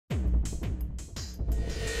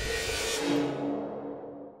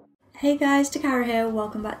Hey guys, Dakara here,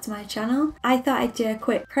 welcome back to my channel. I thought I'd do a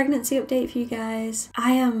quick pregnancy update for you guys.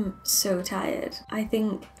 I am so tired. I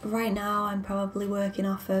think right now I'm probably working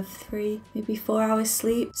off of 3, maybe 4 hours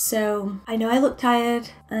sleep. So I know I look tired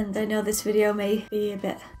and I know this video may be a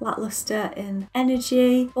bit lackluster in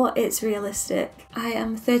energy, but it's realistic. I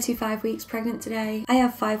am 35 weeks pregnant today. I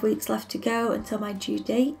have 5 weeks left to go until my due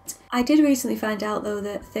date. I did recently find out though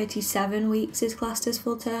that 37 weeks is classed as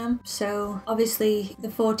full term. So obviously the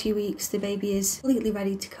 40 weeks the baby is completely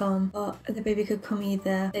ready to come, but the baby could come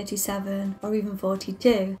either 37 or even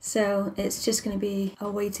 42. So it's just going to be a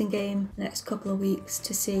waiting game the next couple of weeks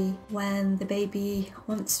to see when the baby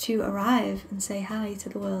wants to arrive and say hi to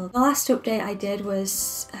the world. The last update I did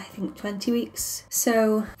was I think 20 weeks.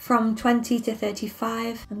 So from 20 to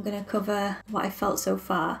 35 I'm going to cover what I felt so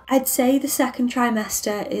far. I'd say the second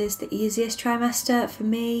trimester is the easiest trimester for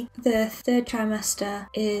me. The third trimester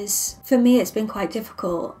is, for me, it's been quite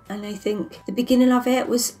difficult, and I think the beginning of it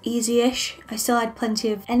was easy-ish. I still had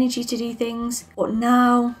plenty of energy to do things, but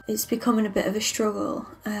now it's becoming a bit of a struggle.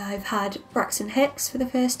 I've had Braxton Hicks for the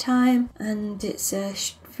first time, and it's a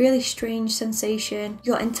really strange sensation.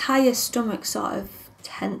 Your entire stomach sort of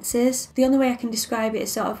tenses. The only way I can describe it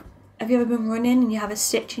is sort of, have you ever been running and you have a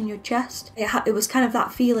stitch in your chest? It was kind of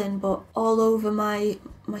that feeling, but all over my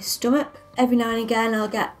stomach. Every now and again I'll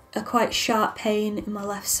get a quite sharp pain in my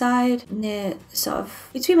left side, near sort of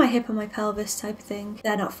between my hip and my pelvis type of thing.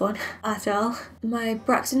 They're not fun at all. My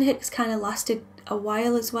Braxton Hicks kind of lasted a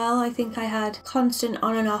while as well. I think I had constant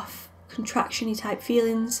on and off contraction-y type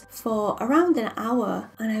feelings for around an hour,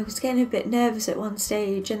 and I was getting a bit nervous at one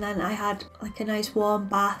stage, and then I had like a nice warm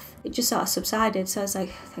bath. It just sort of subsided, so I was like,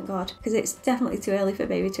 thank God, because it's definitely too early for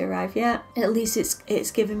baby to arrive yet. At least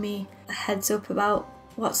it's given me a heads up about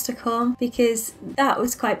what's to come, because that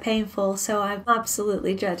was quite painful, so I'm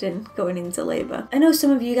absolutely dreading going into labour. I know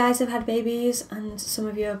some of you guys have had babies and some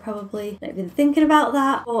of you are probably not even thinking about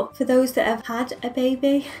that, but for those that have had a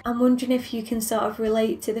baby, I'm wondering if you can sort of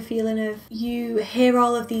relate to the feeling of you hear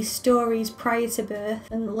all of these stories prior to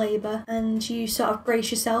birth and labour, and you sort of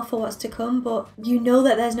brace yourself for what's to come, but you know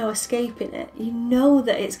that there's no escaping it. You know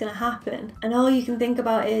that it's going to happen, and all you can think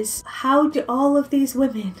about is, how do all of these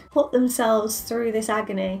women put themselves through this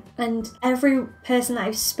agony? And every person that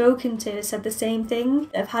I've spoken to has said the same thing,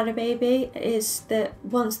 that have had a baby, is that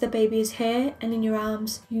once the baby is here and in your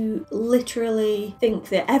arms, you literally think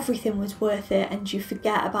that everything was worth it and you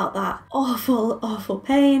forget about that awful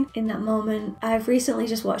pain in that moment. I've recently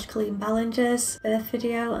just watched Colleen Ballinger's birth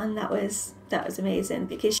video, and that was amazing,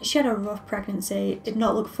 because she had a rough pregnancy. It did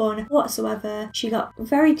not look fun whatsoever. She got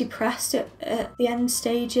very depressed at the end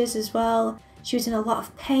stages as well. She was in a lot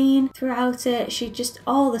of pain throughout it. She just,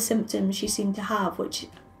 all the symptoms she seemed to have, which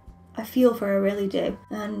I feel for her, I really do.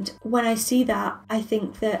 And when I see that, I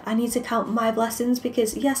think that I need to count my blessings,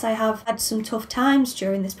 because yes, I have had some tough times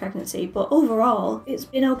during this pregnancy, but overall it's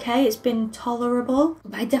been okay, it's been tolerable.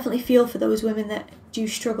 But I definitely feel for those women that do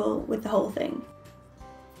struggle with the whole thing.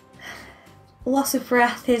 Loss of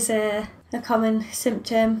breath is a common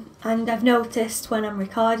symptom, and I've noticed when I'm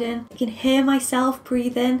recording, I can hear myself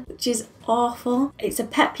breathing, which is awful. It's a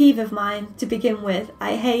pet peeve of mine to begin with.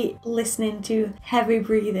 I hate listening to heavy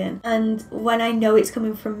breathing, and when I know it's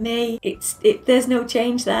coming from me, there's no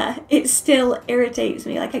change there. It still irritates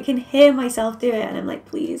me. Like, I can hear myself do it and I'm like,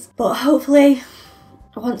 please. But hopefully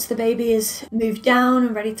once the baby is moved down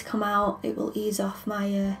and ready to come out, it will ease off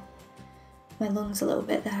my lungs a little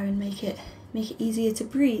bit there and make it easier to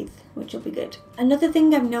breathe, which will be good. Another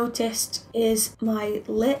thing I've noticed is my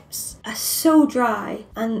lips are so dry,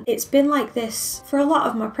 and it's been like this for a lot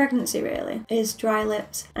of my pregnancy really, is dry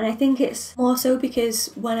lips. And I think it's more so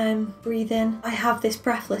because when I'm breathing, I have this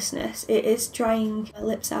breathlessness. It is drying my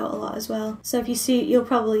lips out a lot as well. So if you see, you'll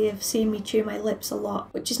probably have seen me chew my lips a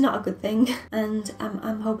lot, which is not a good thing. And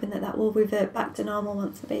I'm hoping that will revert back to normal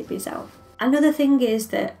once the baby's out. Another thing is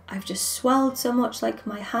that I've just swelled so much, like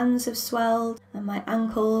my hands have swelled and my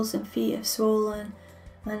ankles and feet have swollen,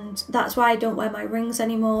 and that's why I don't wear my rings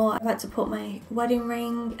anymore. I've had to put my wedding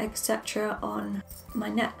ring, etc. on my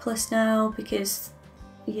necklace now, because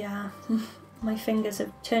yeah, my fingers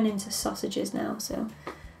have turned into sausages now, so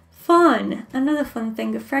fun! Another fun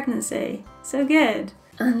thing of pregnancy, so good.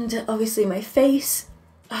 And obviously my face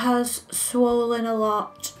has swollen a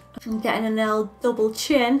lot. I'm getting an L double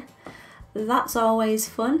chin. That's always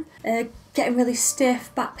fun. Getting really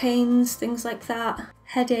stiff, back pains, things like that.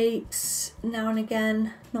 Headaches now and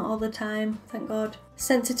again, not all the time, thank God.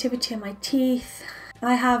 Sensitivity on my teeth.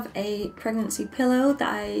 I have a pregnancy pillow that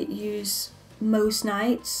I use most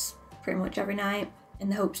nights, pretty much every night. in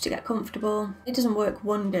the hopes to get comfortable. It doesn't work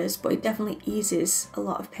wonders, but it definitely eases a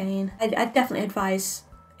lot of pain. I'd definitely advise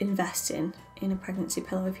investing in a pregnancy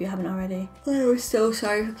pillow if you haven't already. I'm so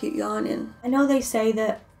sorry if I keep yawning. I know they say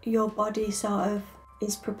that your body sort of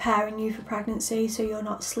is preparing you for pregnancy, so you're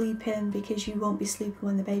not sleeping because you won't be sleeping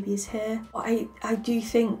when the baby is here. But I do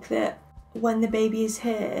think that when the baby is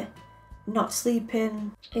here, not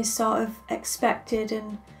sleeping is sort of expected,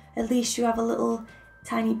 and at least you have a little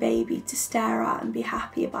tiny baby to stare at and be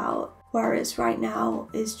happy about. Whereas right now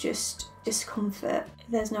is just discomfort.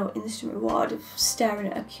 There's no instant reward of staring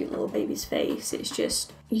at a cute little baby's face. It's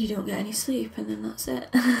just, you don't get any sleep and then that's it.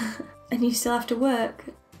 And you still have to work.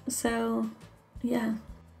 So yeah,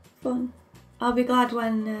 fun. I'll be glad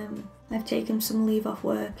when I've taken some leave off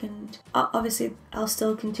work, and obviously I'll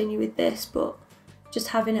still continue with this, but just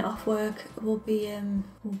having it off work will be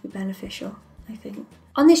beneficial, I think.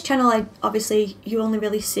 On this channel, obviously you only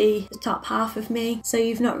really see the top half of me, so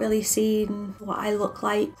you've not really seen what I look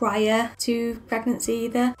like prior to pregnancy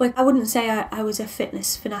either. But I wouldn't say I was a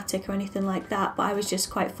fitness fanatic or anything like that, but I was just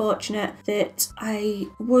quite fortunate that I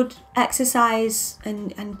would exercise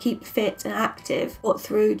and keep fit and active, but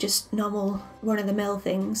through just normal run-of-the-mill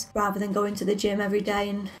things rather than going to the gym every day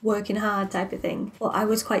and working hard type of thing. But I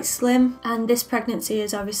was quite slim, and this pregnancy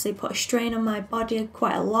has obviously put a strain on my body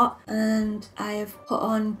quite a lot, and I have put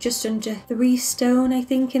on just under 3 stone, I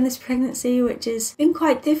think, in this pregnancy, which has been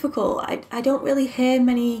quite difficult. I don't really hear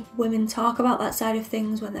many women talk about that side of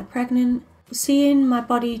things when they're pregnant. Seeing my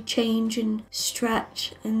body change and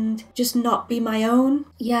stretch and just not be my own,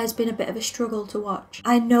 yeah, has been a bit of a struggle to watch.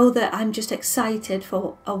 I know that I'm just excited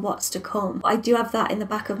for what's to come. But I do have that in the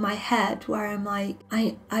back of my head where I'm like,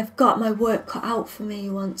 I've got my work cut out for me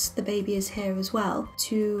once the baby is here as well,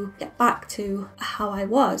 to get back to how I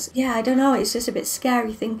was. Yeah, I don't know, it's just a bit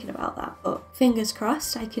scary thinking about that, but fingers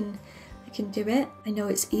crossed I can do it. I know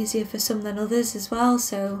it's easier for some than others as well,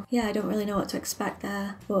 so yeah, I don't really know what to expect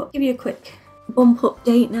there. But give you a quick bump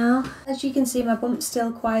update now. As you can see, my bump's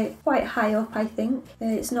still quite high up, I think.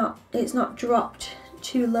 It's not dropped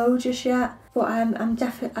too low just yet, but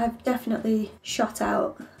I've definitely shot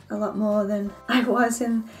out a lot more than I was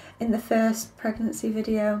in the first pregnancy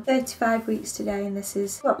video. 35 weeks today, and this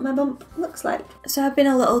is what my bump looks like. So I've been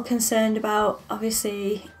a little concerned about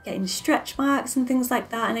obviously getting stretch marks and things like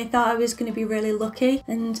that, and I thought I was going to be really lucky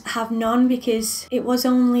and have none, because it was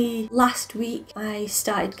only last week I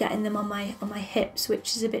started getting them on my hips,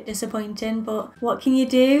 which is a bit disappointing, but what can you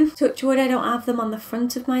do? Touch wood, I don't have them on the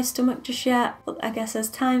front of my stomach just yet, but I guess there's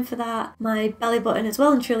time for that. My belly button as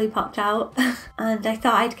well and truly popped out and I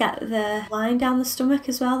thought I'd get the line down the stomach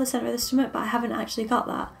as well, the centre of the stomach, but I haven't actually got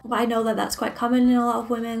that. But I know that that's quite common in a lot of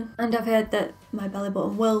women, and I've heard that my belly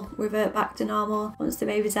button will revert back to normal once the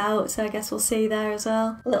baby's out, so I guess we'll see there as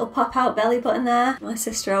well. A little pop out belly button there. My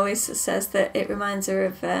sister always says that it reminds her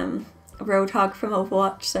of a Roadhog from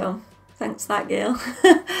Overwatch, so thanks that girl.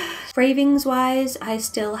 Cravings wise, I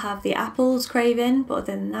still have the apples craving, but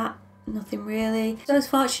other than that, nothing really. So I was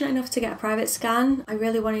fortunate enough to get a private scan. I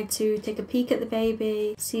really wanted to take a peek at the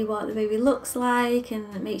baby, see what the baby looks like,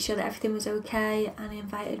 and make sure that everything was okay, and I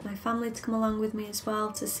invited my family to come along with me as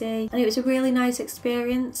well to see, and it was a really nice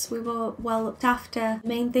experience. We were well looked after. The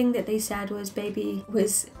main thing that they said was baby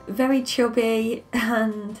was very chubby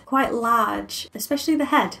and quite large, especially the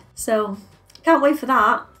head, so can't wait for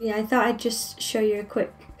that. Yeah, I thought I'd just show you a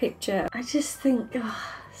quick picture. I just think,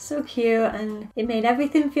 so cute, and it made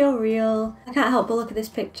everything feel real. I can't help but look at this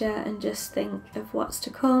picture and just think of what's to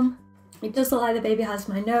come. It does look like the baby has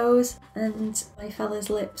my nose and my fella's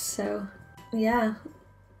lips, so yeah,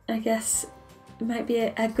 I guess it might be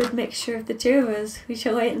a good mixture of the two of us. We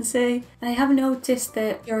shall wait and see. I have noticed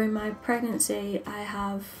that during my pregnancy I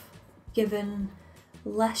have given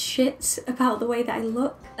less shits about the way that I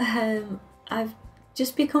look. I've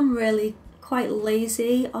just become really quite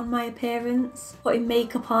lazy on my appearance. Putting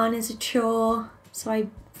makeup on is a chore, so I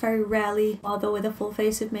very rarely bother with a full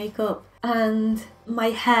face of makeup. And my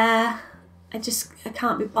hair, I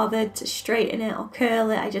can't be bothered to straighten it or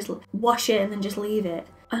curl it. I just wash it and then just leave it.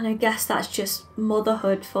 And I guess that's just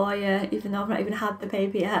motherhood for you, even though I've not even had the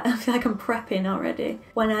baby yet. I feel like I'm prepping already.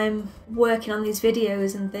 When I'm working on these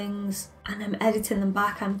videos and things and I'm editing them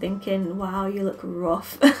back, I'm thinking, wow, you look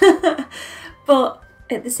rough. But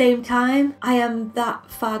at the same time, I am that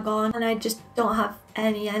far gone and I just don't have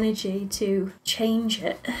any energy to change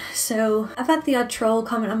it. So I've had the odd troll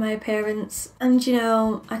comment on my appearance, and you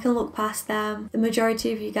know, I can look past them. The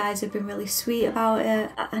majority of you guys have been really sweet about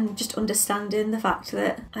it and just understanding the fact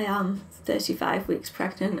that I am 35 weeks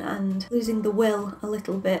pregnant and losing the will a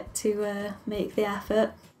little bit to make the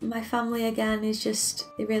effort. My family again is just,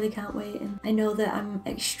 they really can't wait, and I know that I'm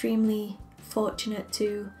extremely fortunate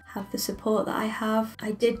to have the support that I have.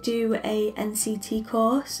 I did do a NCT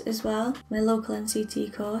course as well, my local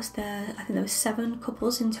NCT course. I think there were 7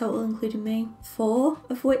 couples in total, including me, 4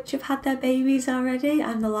 of which have had their babies already.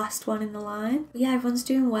 I'm the last one in the line. But yeah, everyone's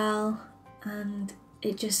doing well, and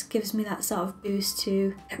it just gives me that sort of boost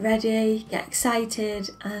to get ready, get excited,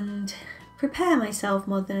 and prepare myself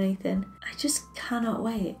more than anything. I just cannot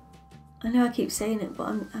wait. I know I keep saying it, but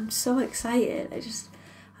I'm so excited.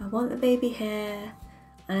 I want the baby here,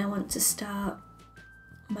 and I want to start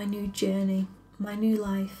my new journey, my new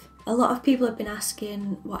life. A lot of people have been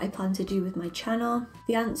asking what I plan to do with my channel.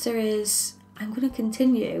 The answer is I'm going to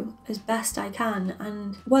continue as best I can,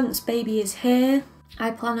 and once baby is here,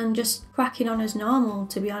 I plan on just cracking on as normal,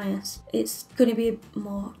 to be honest. It's going to be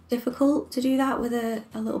more difficult to do that with a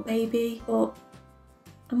little baby, but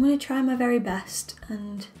I'm going to try my very best,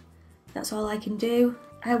 and that's all I can do.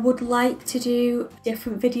 I would like to do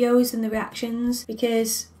different videos and the reactions,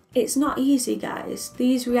 because it's not easy, guys.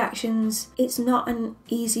 These reactions, it's not an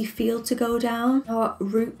easy field to go down, or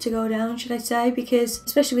route to go down, should I say, because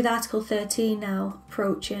especially with Article 13 now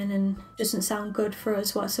approaching and doesn't sound good for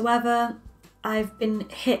us whatsoever. I've been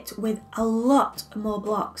hit with a lot more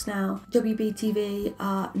blocks now. WBTV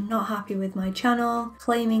are not happy with my channel,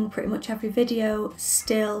 claiming pretty much every video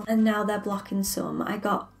still, and now they're blocking some. I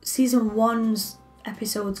got season 1's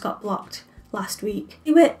episodes got blocked last week.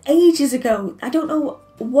 They were ages ago. I don't know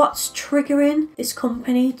what's triggering this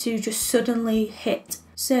company to just suddenly hit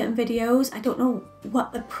certain videos. I don't know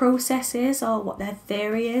what the process is or what their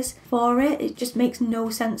theory is for it. It just makes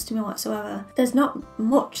no sense to me whatsoever. There's not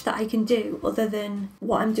much that I can do other than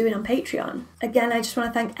what I'm doing on Patreon. Again, I just want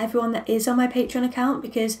to thank everyone that is on my Patreon account,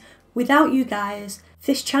 because without you guys,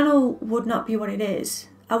 this channel would not be what it is.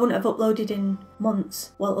 I wouldn't have uploaded in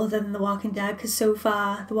months, well, other than The Walking Dead, because so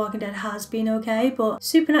far The Walking Dead has been okay, but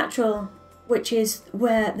Supernatural, which is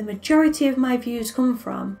where the majority of my views come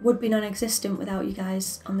from, would be non-existent without you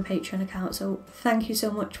guys on the Patreon account. So thank you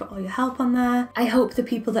so much for all your help on there. I hope the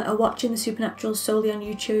people that are watching the Supernatural solely on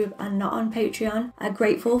YouTube and not on Patreon are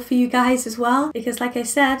grateful for you guys as well, because like I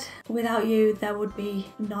said, without you there would be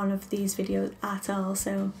none of these videos at all.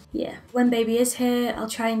 So yeah, when baby is here, I'll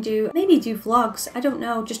try and maybe do vlogs. I don't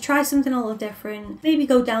know, just try something a little different, maybe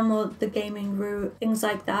go down more the gaming route, things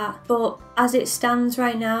like that. But as it stands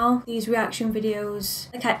right now, these reaction videos,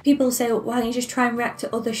 like people say, why don't you just try and react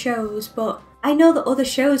to other shows? But I know that other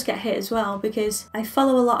shows get hit as well, because I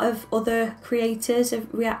follow a lot of other creators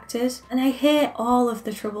of reactors, and I hear all of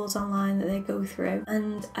the troubles online that they go through,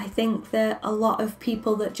 and I think that a lot of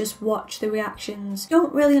people that just watch the reactions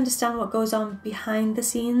don't really understand what goes on behind the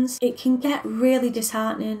scenes. It can get really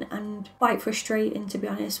disheartening and quite frustrating, to be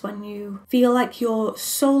honest, when you feel like you're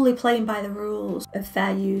solely playing by the rules of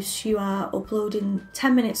fair use. You are uploading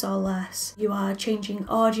 10 minutes or less, you are changing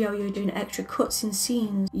audio, you're doing extra cuts in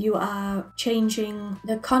scenes, you are changing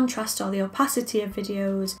the contrast or the opacity of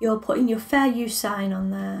videos, you're putting your fair use sign on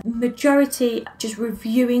there. Majority just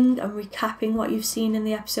reviewing and recapping what you've seen in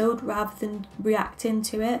the episode rather than reacting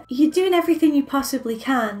to it. You're doing everything you possibly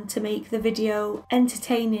can to make the video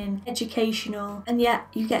entertaining, educational, and yet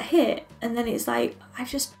you get hit, and then it's like, I've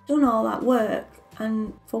just done all that work,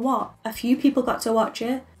 and for what? A few people got to watch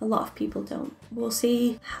it, a lot of people don't. We'll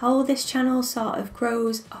see how this channel sort of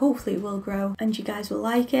grows. Hopefully it will grow and you guys will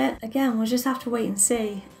like it. Again, we'll just have to wait and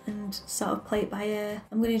see and sort of play it by ear.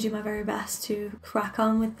 I'm going to do my very best to crack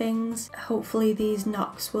on with things. Hopefully these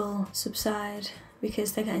knocks will subside,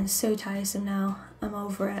 because they're getting so tiresome now. I'm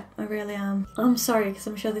over it, I really am. I'm sorry, because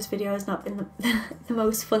I'm sure this video has not been the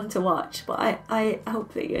most fun to watch, but I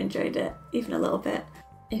hope that you enjoyed it, even a little bit.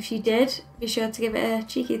 If you did, be sure to give it a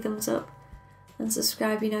cheeky thumbs up and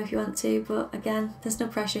subscribe, you know, if you want to, but again, there's no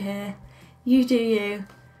pressure here. You do you,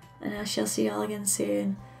 and I shall see you all again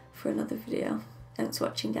soon for another video. Thanks for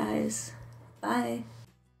watching, guys. Bye.